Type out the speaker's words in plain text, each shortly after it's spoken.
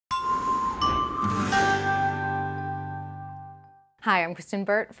Hi, I'm Kristyn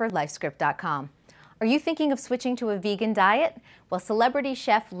Burtt for Lifescript.com. Are you thinking of switching to a vegan diet? Well, celebrity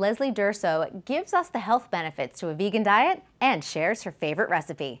chef Leslie Durso gives us the health benefits to a vegan diet and shares her favorite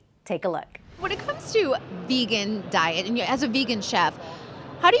recipe. Take a look. When it comes to vegan diet, and as a vegan chef,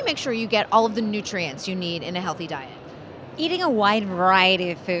 how do you make sure you get all of the nutrients you need in a healthy diet? Eating a wide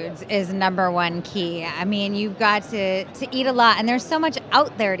variety of foods is number one key. I mean, you've got to eat a lot, and there's so much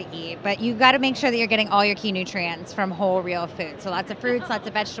out there to eat, but you've got to make sure that you're getting all your key nutrients from whole, real food. So lots of fruits, lots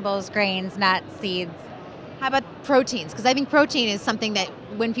of vegetables, grains, nuts, seeds. How about proteins? Because I think protein is something that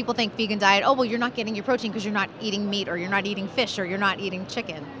when people think vegan diet, oh, well, you're not getting your protein because you're not eating meat or you're not eating fish or you're not eating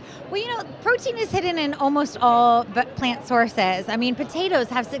chicken. Well, protein is hidden in almost all plant sources. I mean, potatoes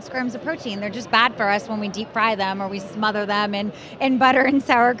have 6 grams of protein. They're just bad for us when we deep fry them or we smother them in butter and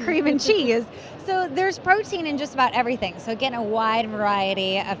sour cream and cheese. So there's protein in just about everything. So getting a wide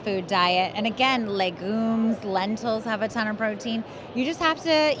variety of food diet. And again, legumes, lentils have a ton of protein. You just have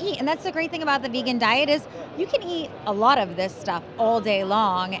to eat. And that's the great thing about the vegan diet is you can eat a lot of this stuff all day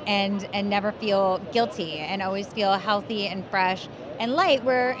long and never feel guilty and always feel healthy and fresh and light,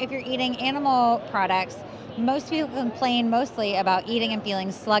 where if you're eating animal products, most people complain mostly about eating and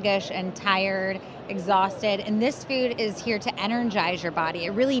feeling sluggish and tired, exhausted, and this food is here to energize your body. It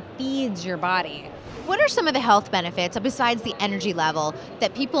really feeds your body. What are some of the health benefits, besides the energy level,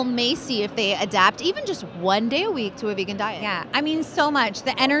 that people may see if they adapt even just one day a week to a vegan diet? Yeah, I mean, so much.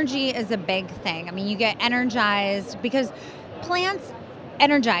 The energy is a big thing. I mean, you get energized because plants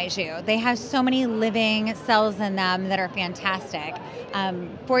energize you. They have so many living cells in them that are fantastic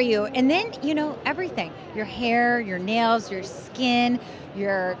for you. And then, everything, your hair, your nails, your skin,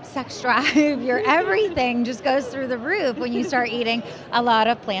 your sex drive, your everything just goes through the roof when you start eating a lot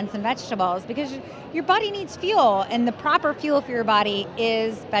of plants and vegetables, because your body needs fuel, and the proper fuel for your body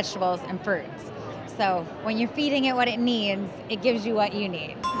is vegetables and fruits. So when you're feeding it what it needs, it gives you what you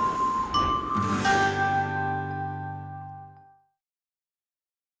need.